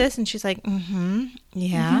life for this. And she's like,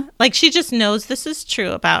 Like, she just knows this is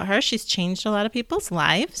true about her. She's changed a lot of people's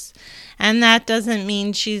lives. And that doesn't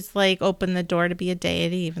mean she's, like, opened the door to be a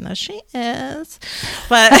deity, even though she is.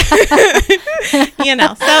 But,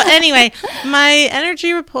 So, anyway, my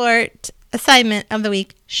energy report assignment of the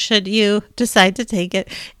week, should you decide to take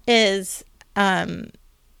it, is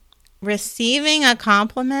receiving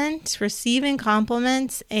compliments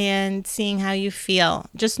and seeing how you feel.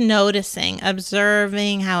 Just noticing,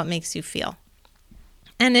 observing how it makes you feel.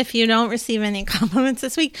 And if you don't receive any compliments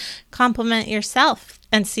this week, compliment yourself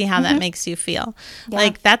and see how that makes you feel. Yeah.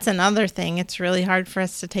 Like, that's another thing. It's really hard for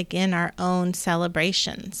us to take in our own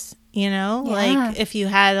celebrations, Like, if you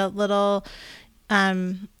had a little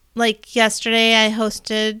like yesterday I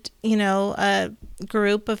hosted, a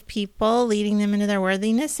group of people, leading them into their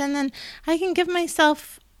worthiness, and then I can give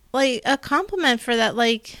myself like a compliment for that.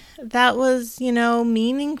 Like, that was,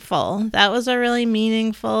 meaningful. That was a really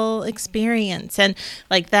meaningful experience, and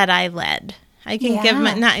like that I led. I can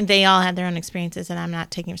give they all had their own experiences, and I'm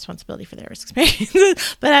not taking responsibility for their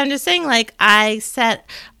experiences, but I'm just saying, like, I set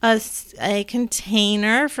a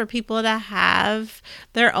container for people to have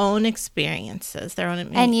their own experiences,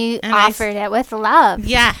 and you offered it with love.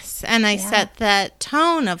 Yes. And I set that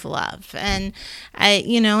tone of love, and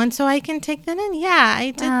and so I can take that in. Yeah,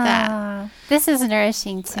 I did that. This is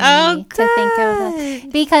nourishing to me to think of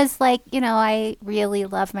it, because I really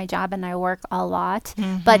love my job and I work a lot,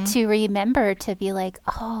 but to remember to be like,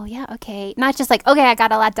 oh yeah, okay, not just like, okay, I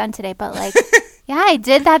got a lot done today, but like, yeah, I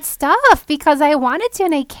did that stuff because I wanted to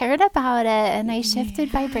and I cared about it and I shifted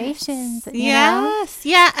vibrations. Yes.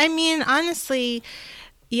 Yeah. I mean, honestly,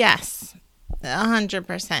 yes,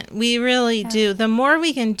 100%. We really do. The more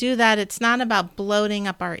we can do that, it's not about bloating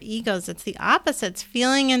up our egos. It's the opposite. It's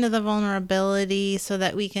feeling into the vulnerability so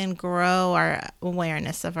that we can grow our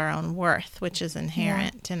awareness of our own worth, which is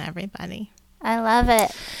inherent in everybody. I love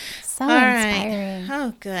it. So inspiring. Right.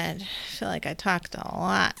 Oh, good. I feel like I talked a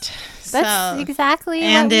lot. That's exactly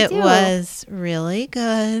and what we it do. Was really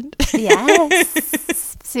good.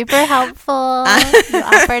 Yes. Super helpful. You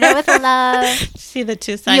offered it with love. See the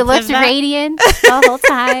two sides. You looked radiant the whole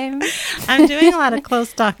time. I'm doing a lot of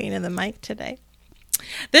close talking to the mic today.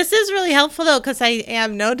 This is really helpful, though, because I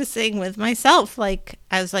am noticing with myself, like,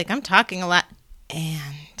 I was like, I'm talking a lot,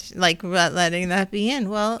 and like letting that be in.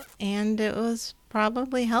 Well, and it was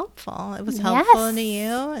probably helpful. It was helpful to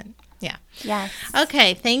you. And Yes.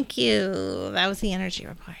 Okay. Thank you. That was the energy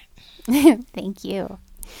report. Thank you.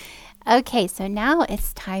 Okay. So now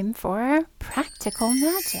it's time for practical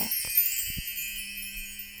magic.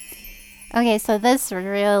 Okay. So this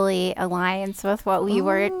really aligns with what we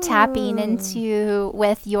were tapping into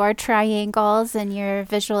with your triangles and your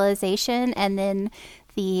visualization, and then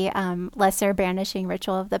the lesser banishing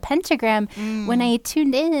ritual of the pentagram. When I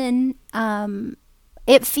tuned in,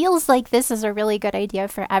 it feels like this is a really good idea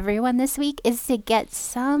for everyone this week, is to get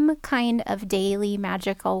some kind of daily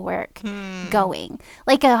magical work going,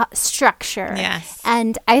 like a structure. Yes.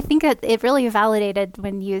 And I think that it really validated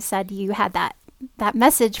when you said you had that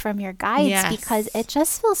message from your guides, because it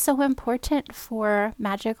just feels so important for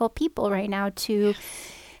magical people right now to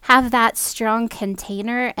have that strong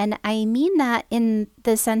container. And I mean that in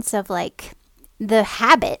the sense of like the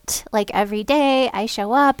habit, like every day I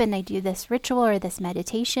show up and I do this ritual or this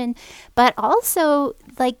meditation, but also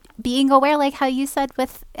like being aware, like how you said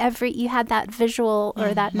with you had that visual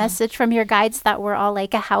or that message from your guides that we're all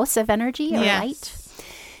like a house of energy or light.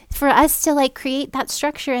 For us to like create that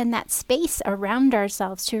structure and that space around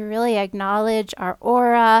ourselves to really acknowledge our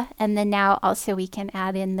aura. And then now also we can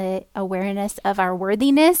add in the awareness of our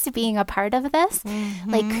worthiness being a part of this,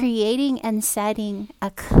 like creating and setting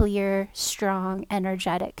a clear, strong,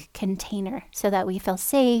 energetic container so that we feel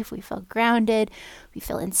safe, we feel grounded, we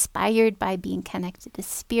feel inspired by being connected to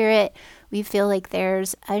spirit. We feel like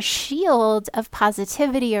there's a shield of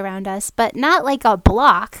positivity around us, but not like a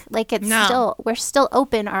block. Like we're still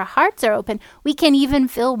open. Our hearts are open. We can even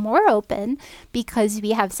feel more open because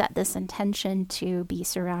we have set this intention to be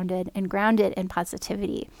surrounded and grounded in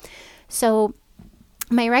positivity. So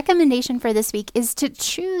my recommendation for this week is to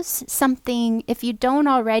choose something. If you don't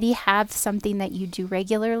already have something that you do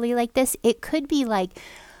regularly like this, it could be like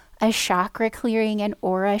a chakra clearing and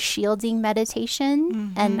aura shielding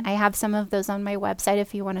meditation. And I have some of those on my website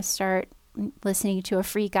if you want to start listening to a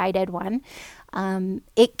free guided one.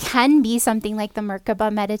 It can be something like the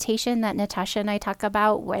Merkaba meditation that Natasha and I talk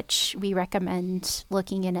about, which we recommend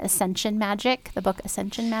looking in Ascension Magic, the book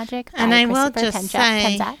Ascension Magic. And I will just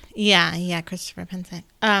say, Christopher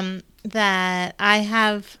Penczak, that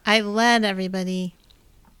I led everybody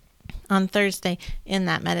on Thursday in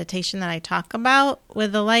that meditation that I talk about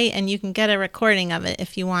with the light, and you can get a recording of it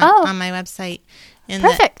if you want on my website in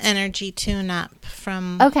the energy tune-up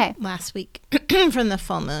from last week from the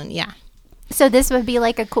full moon. Yeah. So this would be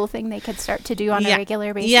like a cool thing they could start to do on a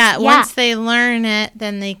regular basis. Yeah, once they learn it,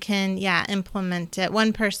 then they can implement it.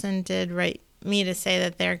 One person did write me to say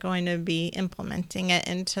that they're going to be implementing it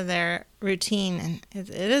into their routine, and it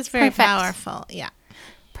is very powerful. Yeah.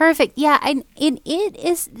 Perfect. Yeah, and it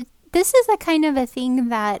is. This is a kind of a thing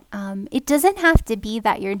that it doesn't have to be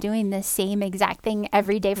that you're doing the same exact thing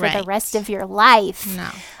every day for the rest of your life.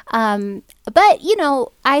 No. But,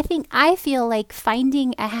 I feel like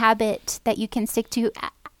finding a habit that you can stick to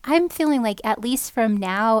I'm feeling like at least from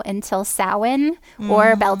now until Samhain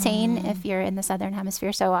or Beltane, if you're in the Southern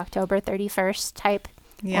Hemisphere, so October 31st type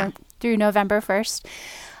or through November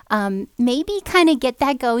 1st, maybe kind of get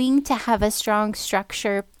that going to have a strong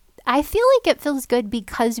structure. I feel like it feels good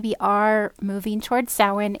because we are moving towards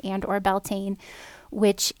Samhain and or Beltane,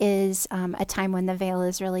 which is a time when the veil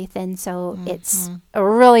is really thin. So it's a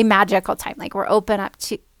really magical time. Like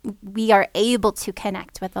we are able to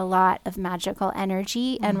connect with a lot of magical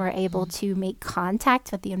energy, and we're able to make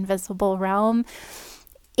contact with the invisible realm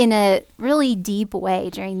in a really deep way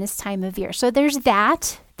during this time of year. So there's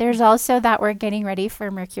that. There's also that we're getting ready for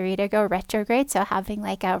Mercury to go retrograde. So having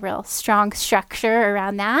like a real strong structure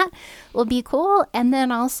around that will be cool. And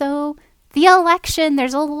then also the election,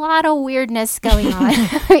 there's a lot of weirdness going on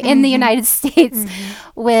in the United States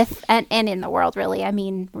with, and in the world, really. I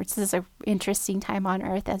mean, this is an interesting time on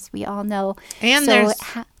Earth, as we all know. And so there's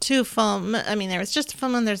two full, I mean, there was just a full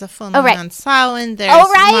moon. There's a full moon on Samhain. There's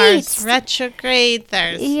Mars retrograde.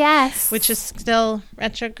 There's, which is still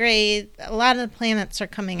retrograde. A lot of the planets are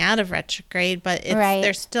coming out of retrograde, but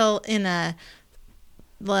they're still in a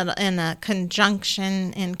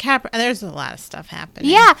conjunction in Capricorn. There's a lot of stuff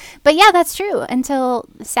happening. Yeah, but that's true. Until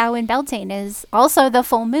Samhain Beltane is also the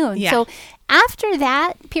full moon. Yeah. So after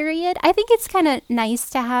that period, I think it's kind of nice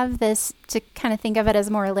to have this, to kind of think of it as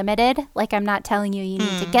more limited. Like, I'm not telling you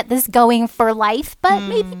need to get this going for life, but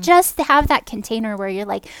maybe just to have that container where you're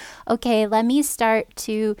like, okay, let me start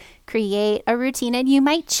to create a routine. And you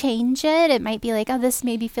might change it. It might be like, oh, this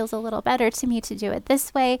maybe feels a little better to me to do it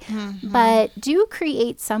this way. But do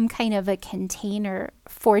create some kind of a container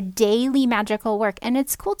for daily magical work. And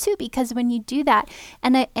it's cool too, because when you do that,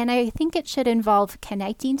 and I think it should involve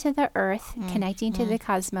connecting to the earth, connecting to the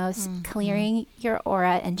cosmos, clearing your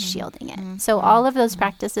aura, and shielding it. So all of those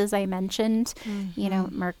practices I mentioned, you know,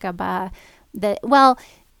 Merkaba,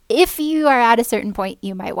 if you are at a certain point,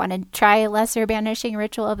 you might want to try a lesser banishing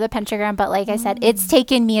ritual of the pentagram. But like I said, it's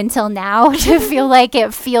taken me until now to feel like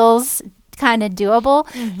it feels kind of doable.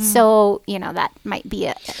 So, you know, that might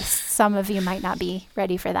be some of you might not be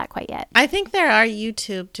ready for that quite yet. I think there are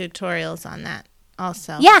YouTube tutorials on that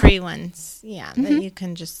also. Yeah. Free ones. Yeah. That you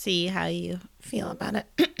can just see how you feel about it.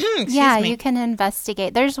 You can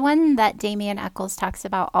investigate. There's one that Damien Eccles talks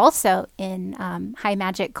about also in High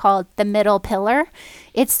Magic called The Middle Pillar.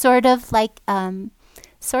 It's sort of like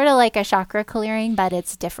a chakra clearing, but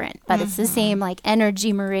it's different. But it's the same like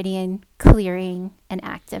energy meridian clearing and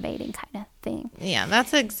activating kind of thing. Yeah,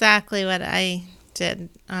 that's exactly what I did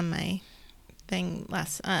on my thing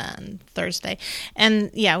last Thursday.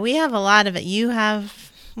 And yeah, we have a lot of it. You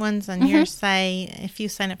have ones on your site. If you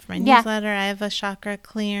sign up for my newsletter, I have a chakra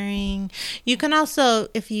clearing. You can also,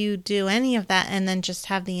 if you do any of that and then just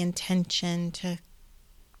have the intention to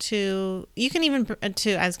you can even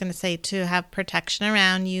to have protection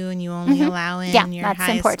around you, and you only allow in your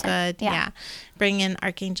highest important. Good. Bring in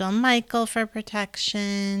Archangel Michael for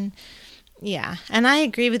protection. Yeah. And I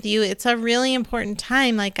agree with you. It's a really important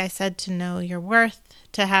time, like I said, to know your worth,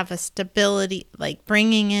 to have a stability, like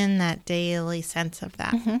bringing in that daily sense of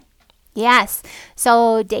that. Yes.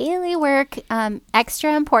 So daily work,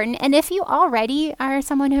 extra important. And if you already are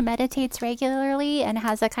someone who meditates regularly and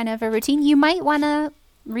has a kind of a routine, you might want to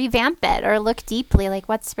revamp it or look deeply, like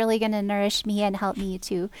what's really going to nourish me and help me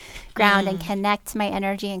to ground and connect my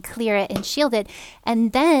energy and clear it and shield it.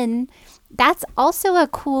 And then that's also a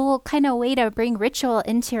cool kind of way to bring ritual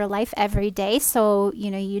into your life every day. So,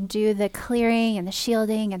 you know, you do the clearing and the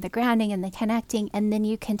shielding and the grounding and the connecting, and then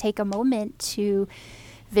you can take a moment to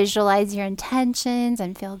visualize your intentions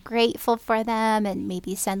and feel grateful for them, and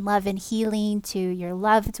maybe send love and healing to your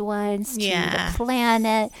loved ones, to the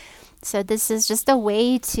planet. So this is just a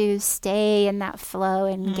way to stay in that flow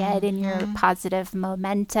and get in your positive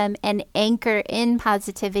momentum and anchor in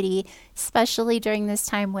positivity, especially during this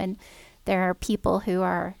time when there are people who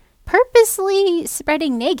are purposely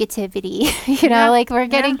spreading negativity. You know, like we're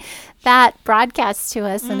getting that broadcast to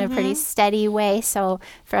us in a pretty steady way. So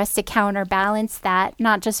for us to counterbalance that,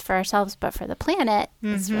 not just for ourselves, but for the planet,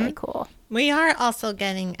 is really cool. We are also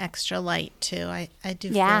getting extra light too. I do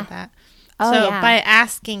feel that. By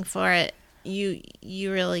asking for it, you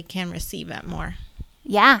really can receive it more.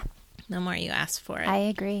 Yeah. The more you ask for it. I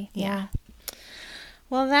agree. Yeah.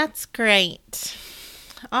 Well, that's great.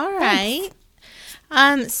 All right.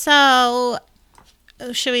 So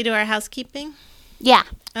should we do our housekeeping? Yeah.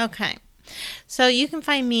 Okay. So you can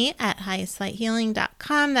find me at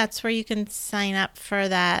highestlighthealing.com. That's where you can sign up for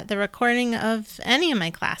the recording of any of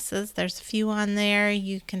my classes. There's a few on there.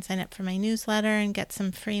 You can sign up for my newsletter and get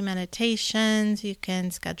some free meditations. You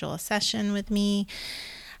can schedule a session with me.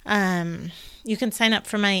 You can sign up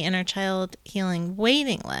for my Inner Child Healing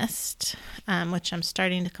waiting list, which I'm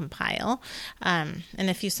starting to compile. And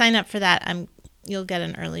if you sign up for that, you'll get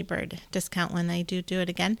an early bird discount when I do it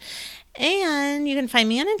again. And you can find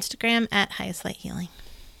me on Instagram at Highest Light Healing.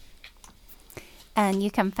 And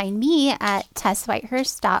you can find me at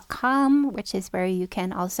TessWhitehurst.com, which is where you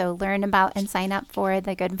can also learn about and sign up for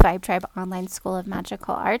the Good Vibe Tribe Online School of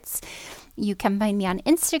Magical Arts. You can find me on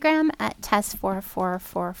Instagram at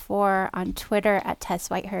Tess4444, on Twitter at Tess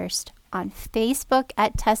Whitehurst, on Facebook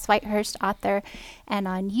at Tess Whitehurst Author, and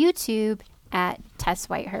on YouTube at Tess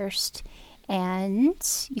Whitehurst. And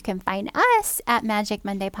you can find us at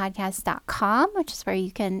magicmondaypodcast.com, which is where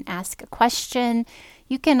you can ask a question.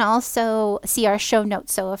 You can also see our show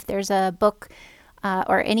notes. So if there's a book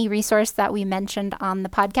or any resource that we mentioned on the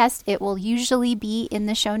podcast, it will usually be in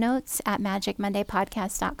the show notes at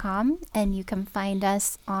magicmondaypodcast.com. And you can find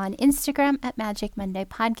us on Instagram at Magic Monday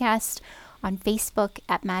Podcast, on Facebook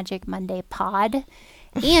at Magic Monday Pod,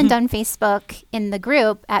 and on Facebook in the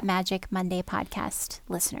group at Magic Monday Podcast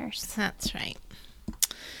Listeners. That's right.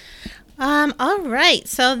 All right.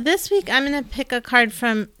 So this week I'm going to pick a card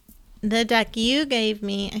from the deck you gave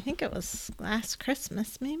me. I think it was last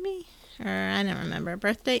Christmas, maybe? Or I don't remember.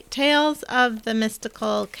 Birthday. Tales of the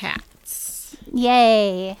Mystical Cats.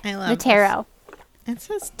 Yay. I love the tarot. It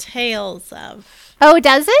says Tales of. Oh,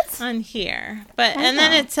 does it? On here. And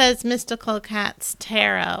then it says Mystical Cats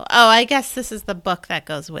Tarot. Oh, I guess this is the book that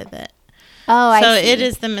goes with it. Oh, so I see. It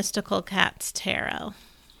is the Mystical Cats Tarot.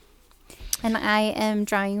 And I am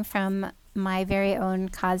drawing from my very own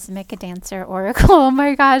Cosmic Dancer Oracle. Oh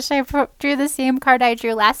my gosh, I drew the same card I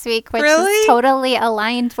drew last week, which is totally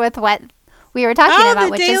aligned with what we were talking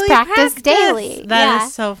about, which is practice daily. That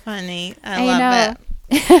is so funny. I love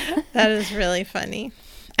it. That is really funny.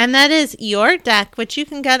 And that is your deck, which you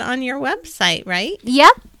can get on your website, right?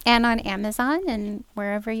 Yep. And on Amazon and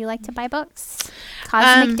wherever you like to buy books.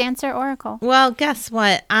 Cosmic Dancer Oracle. Well, guess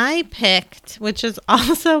what? I picked, which is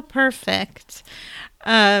also perfect,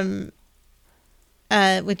 which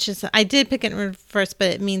is, I did pick it in reverse, but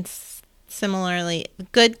it means similarly,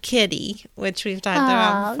 Good Kitty, which we've talked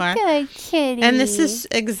about before. Good Kitty. And this is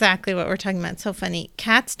exactly what we're talking about. It's so funny.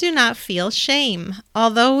 Cats do not feel shame.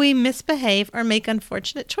 Although we misbehave or make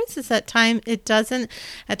unfortunate choices at times, it doesn't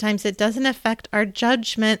affect our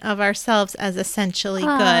judgment of ourselves as essentially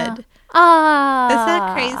good. Is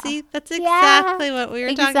that crazy? That's exactly what we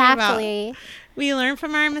were talking about. We learn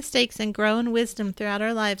from our mistakes and grow in wisdom throughout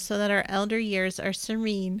our lives so that our elder years are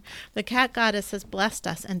serene. The cat goddess has blessed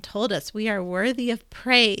us and told us we are worthy of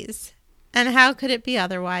praise. And how could it be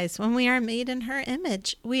otherwise? When we are made in her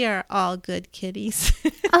image, we are all good kitties.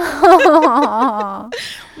 Oh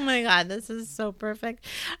my God, this is so perfect.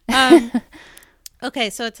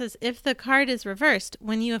 Okay, so it says, if the card is reversed,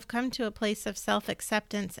 when you have come to a place of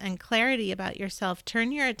self-acceptance and clarity about yourself,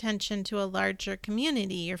 turn your attention to a larger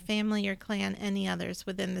community, your family, your clan, any others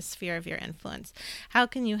within the sphere of your influence. How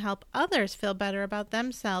can you help others feel better about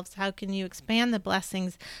themselves? How can you expand the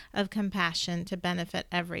blessings of compassion to benefit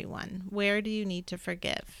everyone? Where do you need to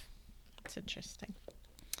forgive? It's interesting.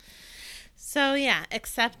 So yeah,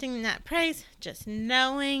 accepting that praise, just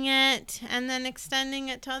knowing it, and then extending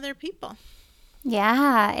it to other people.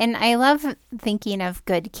 Yeah, and I love thinking of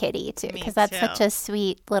Good Kitty, too, because that's such a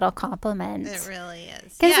sweet little compliment. It really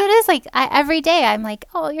is. Because it is like, every day I'm like,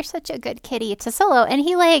 oh, you're such a good kitty to Solo. And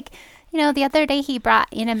he the other day he brought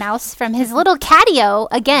in a mouse from his little catio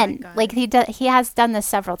again. He has done this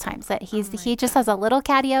several times. That he just has a little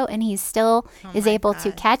catio and he still is able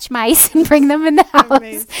to catch mice and bring them in the house.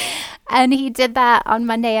 Amazing. And he did that on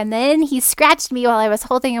Monday, and then he scratched me while I was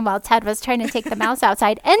holding him while Ted was trying to take the mouse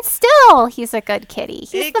outside. And still, he's a good kitty.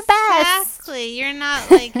 He's the best. Exactly. You're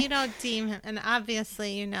not you don't deem him. And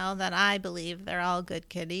obviously, you know that I believe they're all good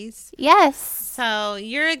kitties. Yes. So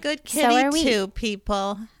you're a good kitty too,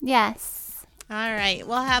 people. Yes. All right.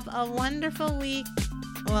 Well, have a wonderful week.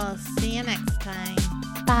 We'll see you next time.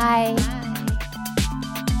 Bye. Bye.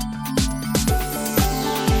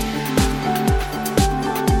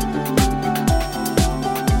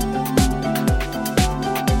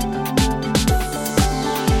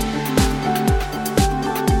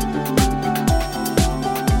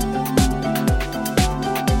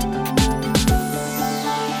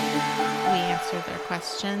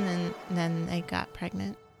 And then they got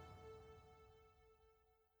pregnant.